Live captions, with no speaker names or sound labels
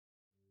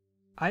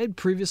I had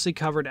previously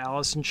covered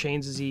Alice in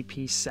Chains'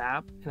 EP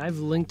Sap, and I've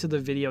linked to the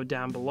video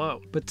down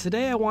below. But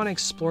today I want to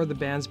explore the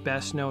band's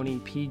best known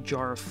EP,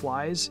 Jar of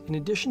Flies, in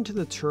addition to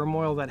the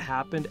turmoil that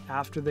happened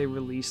after they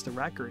released the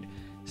record.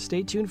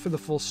 Stay tuned for the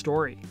full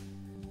story.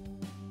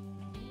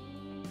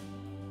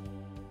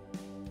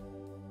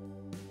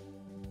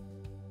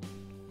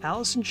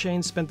 Alice in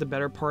Chains spent the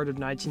better part of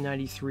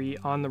 1993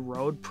 on the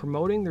road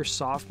promoting their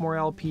sophomore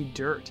LP,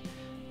 Dirt.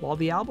 While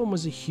the album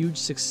was a huge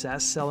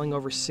success, selling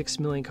over 6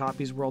 million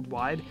copies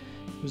worldwide,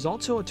 it was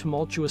also a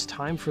tumultuous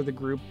time for the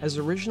group as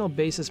original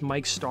bassist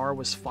Mike Starr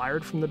was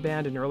fired from the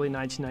band in early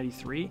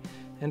 1993,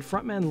 and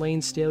frontman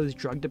Layne Staley's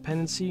drug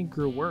dependency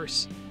grew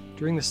worse.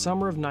 During the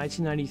summer of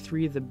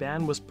 1993, the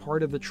band was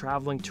part of the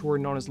traveling tour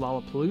known as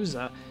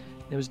Lollapalooza,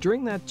 and it was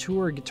during that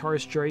tour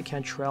guitarist Jerry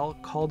Cantrell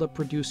called up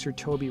producer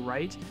Tobi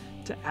Wright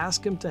to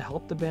ask him to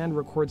help the band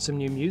record some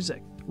new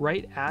music.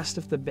 Wright asked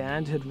if the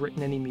band had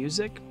written any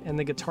music, and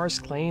the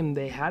guitarist claimed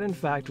they had in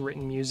fact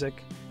written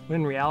music,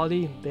 when in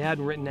reality, they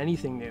hadn't written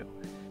anything new.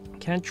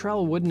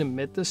 Cantrell wouldn't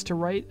admit this to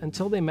Wright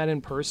until they met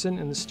in person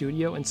in the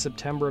studio in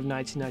September of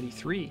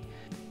 1993.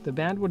 The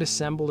band would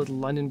assemble at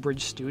London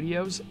Bridge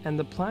Studios, and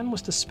the plan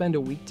was to spend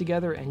a week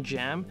together and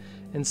jam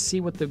and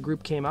see what the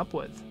group came up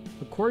with.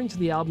 According to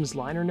the album's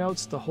liner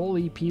notes, the whole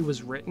EP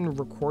was written,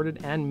 recorded,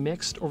 and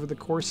mixed over the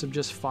course of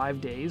just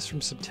 5 days from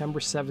September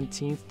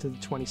 17th to the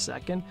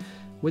 22nd,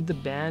 with the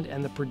band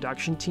and the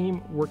production team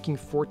working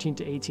 14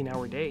 to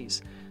 18-hour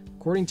days.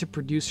 According to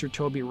producer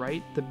Tobi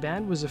Wright, the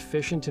band was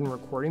efficient in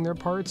recording their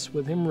parts,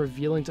 with him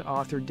revealing to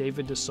author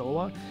David De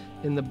Sola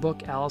in the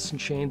book Alice in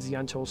Chains The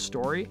Untold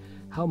Story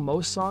how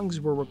most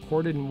songs were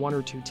recorded in 1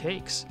 or 2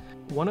 takes.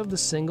 One of the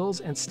singles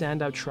and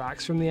standout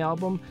tracks from the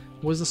album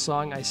was the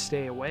song I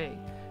Stay Away.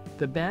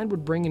 The band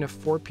would bring in a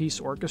 4-piece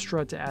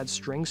orchestra to add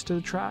strings to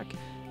the track,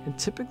 and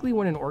typically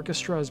when an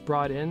orchestra is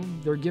brought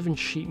in, they're given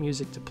sheet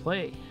music to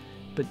play.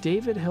 But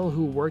David Hill,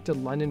 who worked at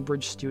London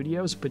Bridge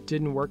Studios but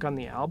didn't work on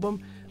the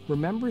album,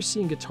 remembers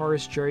seeing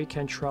guitarist Jerry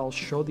Cantrell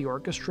show the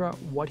orchestra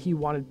what he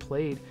wanted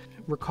played,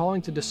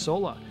 recalling to De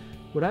Sola,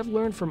 "What I've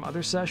learned from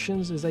other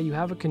sessions is that you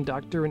have a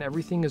conductor and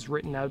everything is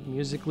written out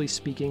musically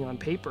speaking on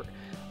paper.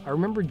 I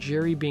remember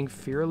Jerry being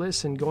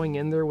fearless and going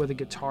in there with a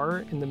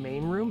guitar in the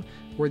main room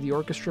where the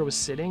orchestra was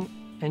sitting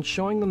and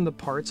showing them the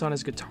parts on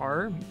his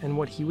guitar and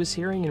what he was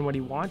hearing and what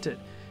he wanted,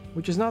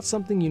 which is not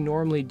something you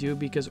normally do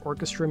because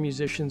orchestra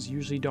musicians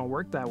usually don't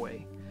work that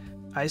way."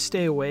 I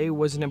Stay Away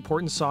was an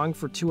important song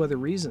for 2 other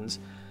reasons.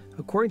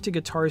 According to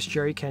guitarist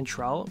Jerry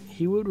Cantrell,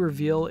 he would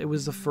reveal it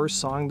was the first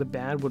song the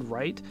band would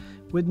write,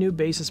 with new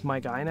bassist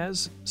Mike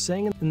Inez,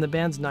 saying in the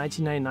band's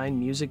 1999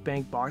 Music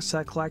Bank box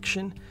set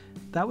collection,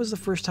 that was the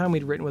first time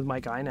we'd written with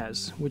Mike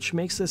Inez, which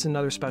makes this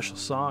another special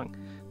song.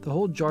 The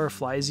whole Jar of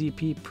Flies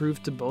EP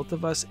proved to both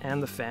of us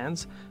and the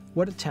fans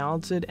what a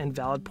talented and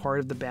valid part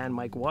of the band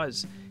Mike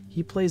was.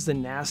 He plays the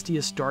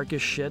nastiest,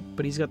 darkest shit,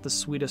 but he's got the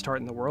sweetest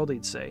heart in the world,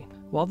 he'd say.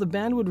 While the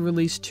band would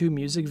release 2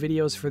 music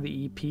videos for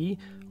the EP,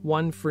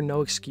 one for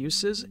No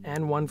Excuses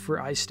and one for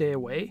I Stay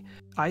Away,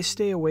 I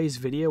Stay Away's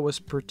video was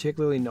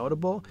particularly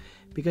notable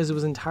because it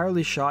was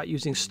entirely shot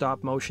using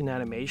stop-motion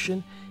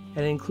animation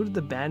and it included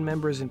the band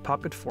members in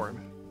puppet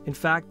form. In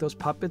fact, those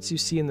puppets you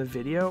see in the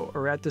video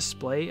are at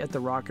display at the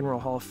Rock and Roll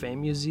Hall of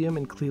Fame Museum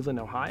in Cleveland,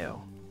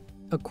 Ohio.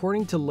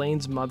 According to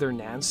Layne's mother,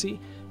 Nancy,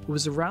 it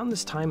was around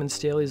this time in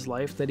Staley's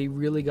life that he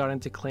really got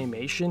into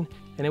claymation,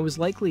 and it was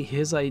likely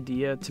his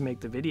idea to make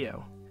the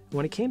video.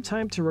 When it came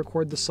time to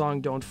record the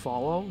song Don't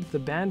Follow, the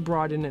band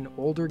brought in an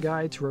older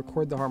guy to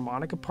record the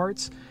harmonica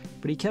parts,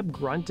 but he kept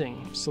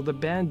grunting, so the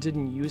band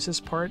didn't use his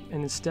part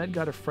and instead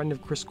got a friend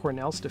of Chris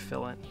Cornell's to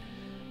fill in.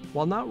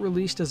 While not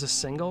released as a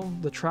single,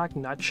 the track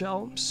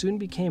Nutshell soon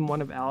became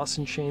one of Alice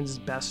in Chains'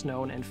 best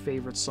known and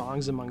favorite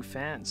songs among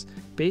fans.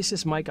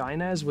 Bassist Mike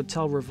Inez would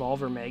tell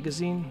Revolver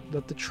magazine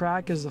that the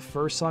track is the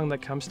first song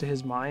that comes to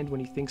his mind when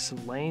he thinks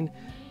of Layne,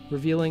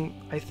 revealing,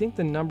 "I think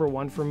the number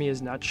one for me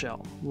is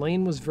Nutshell.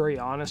 Layne was very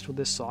honest with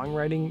his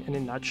songwriting, and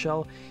in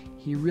Nutshell,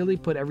 he really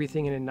put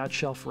everything in a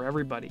nutshell for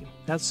everybody.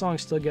 That song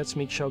still gets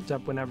me choked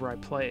up whenever I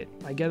play it.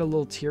 I get a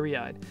little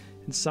teary-eyed.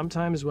 And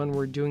sometimes when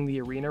we're doing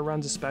the arena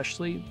runs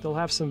especially, they'll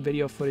have some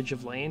video footage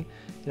of Layne,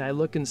 and I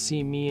look and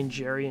see me and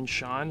Jerry and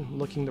Sean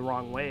looking the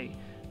wrong way.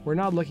 We're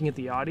not looking at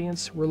the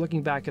audience, we're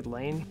looking back at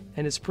Layne,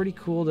 and it's pretty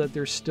cool that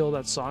there's still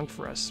that song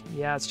for us.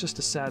 Yeah, it's just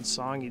a sad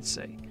song, he'd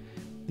say."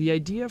 The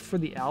idea for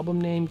the album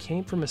name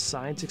came from a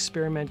science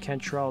experiment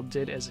Cantrell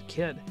did as a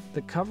kid.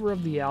 The cover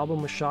of the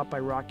album was shot by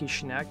Rocky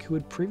Schneck, who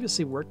had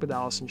previously worked with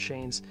Alice in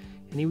Chains,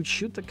 and he would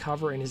shoot the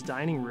cover in his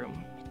dining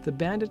room. The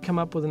band had come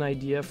up with an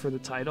idea for the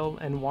title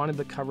and wanted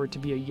the cover to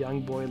be a young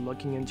boy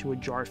looking into a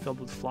jar filled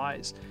with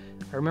flies.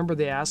 I remember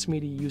they asked me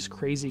to use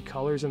crazy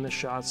colors in the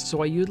shots,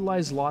 so I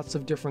utilized lots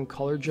of different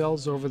color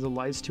gels over the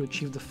lights to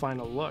achieve the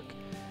final look.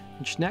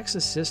 And Schneck's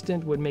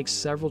assistant would make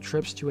several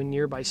trips to a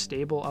nearby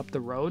stable up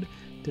the road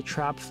to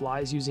trap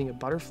flies using a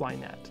butterfly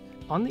net.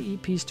 On the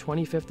EP's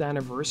 25th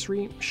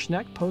anniversary,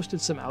 Schneck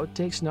posted some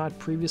outtakes not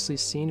previously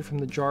seen from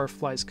the Jar of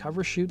Flies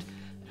cover shoot,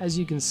 as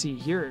you can see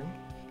here.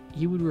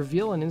 He would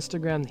reveal on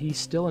Instagram that he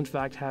still in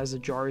fact has the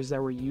jars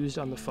that were used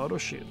on the photo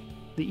shoot.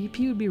 The EP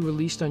would be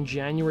released on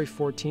January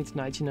 14,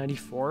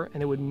 1994,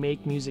 and it would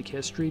make music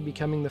history,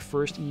 becoming the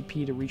first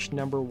EP to reach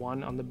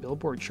 #1 on the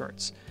Billboard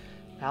charts.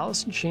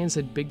 Alice in Chains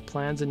had big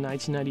plans in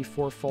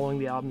 1994 following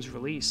the album's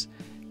release.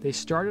 They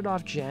started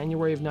off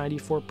January of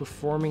 '94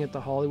 performing at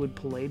the Hollywood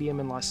Palladium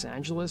in Los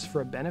Angeles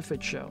for a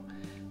benefit show.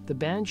 The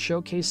band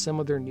showcased some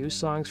of their new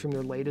songs from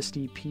their latest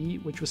EP,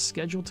 which was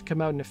scheduled to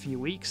come out in a few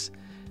weeks.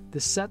 The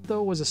set,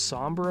 though, was a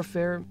somber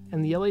affair,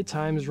 and the LA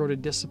Times wrote a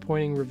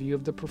disappointing review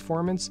of the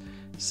performance,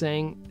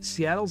 saying,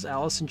 "Seattle's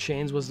Alice in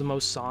Chains was the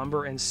most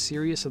somber and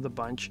serious of the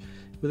bunch,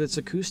 with its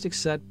acoustic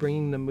set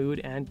bringing the mood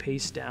and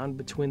pace down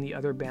between the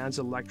other band's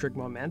electric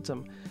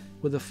momentum.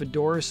 With a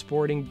fedora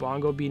sporting,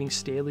 bongo beating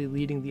Staley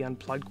leading the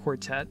Unplugged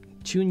quartet,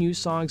 2 new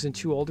songs and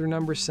 2 older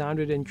numbers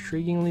sounded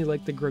intriguingly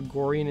like the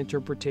Gregorian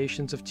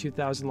interpretations of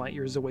 2,000 Light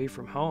Years Away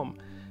from Home.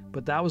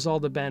 But that was all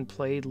the band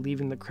played,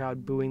 leaving the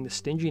crowd booing the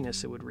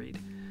stinginess," it would read.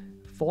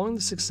 Following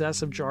the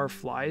success of Jar of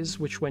Flies,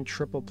 which went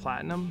triple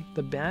platinum,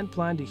 the band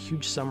planned a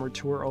huge summer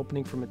tour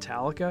opening for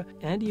Metallica,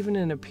 and even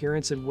an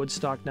appearance at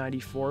Woodstock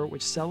 '94,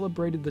 which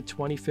celebrated the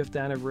 25th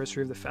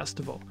anniversary of the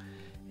festival.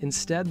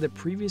 Instead, the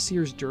previous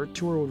year's Dirt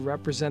Tour would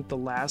represent the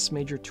last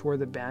major tour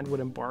the band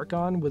would embark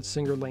on with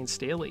singer Layne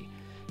Staley.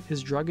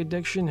 His drug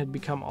addiction had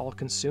become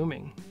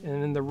all-consuming,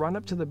 and in the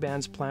run-up to the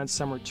band's planned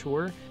summer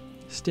tour,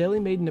 Staley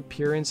made an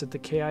appearance at the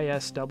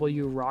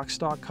KISW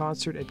Rockstock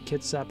concert at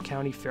Kitsap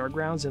County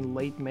Fairgrounds in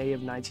late May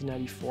of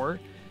 1994,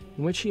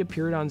 in which he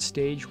appeared on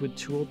stage with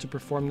Tool to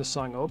perform the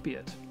song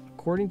Opiate.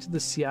 According to the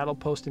Seattle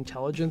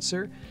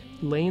Post-Intelligencer,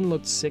 Layne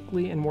looked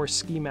sickly and wore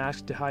ski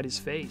masks to hide his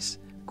face.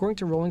 According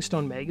to Rolling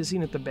Stone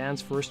magazine, at the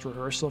band's first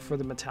rehearsal for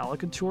the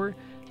Metallica tour,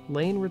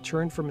 Layne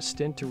returned from a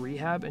stint to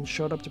rehab and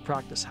showed up to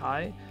practice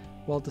high,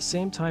 while at the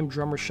same time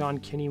drummer Sean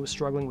Kinney was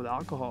struggling with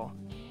alcohol.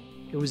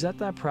 It was at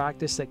that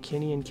practice that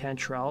Kinney and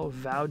Cantrell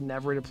vowed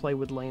never to play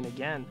with Layne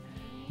again.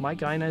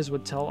 Mike Inez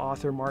would tell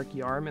author Mark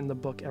Yarm in the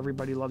book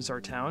Everybody Loves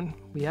Our Town,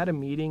 "We had a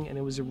meeting and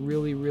it was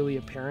really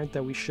apparent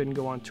that we shouldn't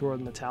go on tour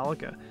with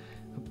Metallica.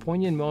 A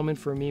poignant moment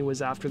for me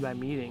was after that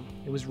meeting.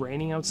 It was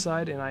raining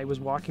outside and I was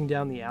walking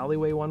down the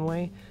alleyway one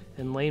way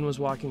and Layne was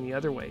walking the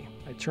other way.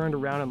 I turned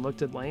around and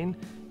looked at Layne,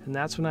 and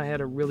that's when I had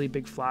a really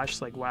big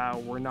flash like, wow,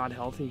 we're not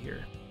healthy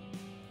here."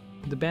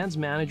 The band's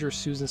manager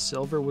Susan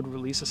Silver would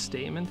release a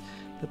statement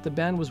that the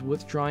band was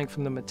withdrawing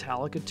from the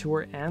Metallica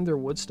tour and their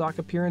Woodstock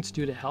appearance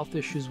due to health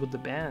issues with the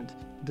band.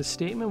 The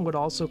statement would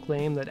also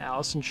claim that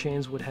Alice in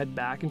Chains would head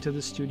back into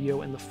the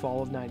studio in the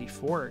fall of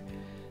 '94.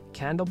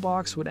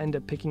 Candlebox would end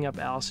up picking up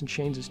Alice in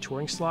Chains'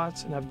 touring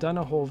slots, and I've done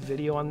a whole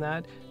video on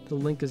that, the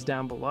link is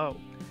down below.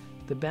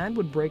 The band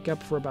would break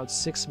up for about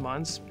 6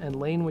 months, and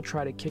Layne would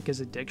try to kick his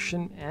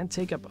addiction and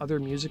take up other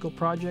musical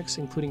projects,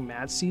 including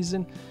Mad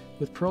Season,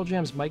 with Pearl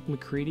Jam's Mike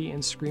McCready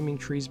and Screaming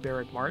Trees'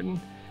 Barrett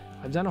Martin.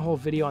 I've done a whole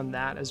video on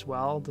that as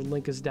well, the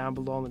link is down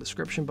below in the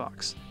description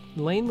box.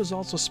 Layne was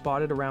also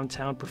spotted around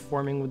town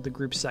performing with the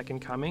group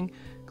Second Coming,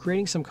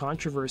 creating some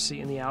controversy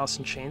in the Alice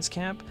in Chains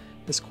camp,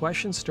 as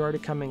questions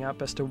started coming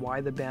up as to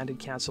why the band had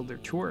cancelled their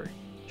tour.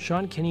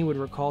 Sean Kinney would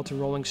recall to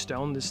Rolling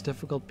Stone this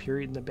difficult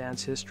period in the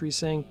band's history,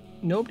 saying,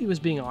 "Nobody was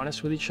being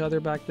honest with each other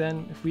back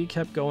then. If we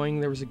kept going,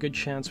 there was a good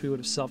chance we would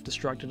have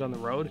self-destructed on the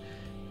road.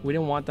 We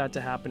didn't want that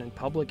to happen in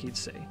public," he'd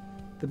say.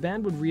 The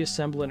band would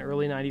reassemble in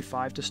early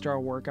 '95 to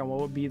start work on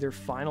what would be their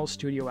final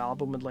studio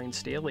album with Layne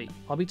Staley.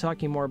 I'll be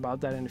talking more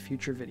about that in a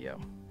future video.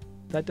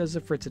 That does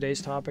it for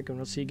today's topic, and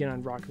we'll see you again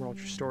on Rock and Roll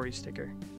Stories. Take care.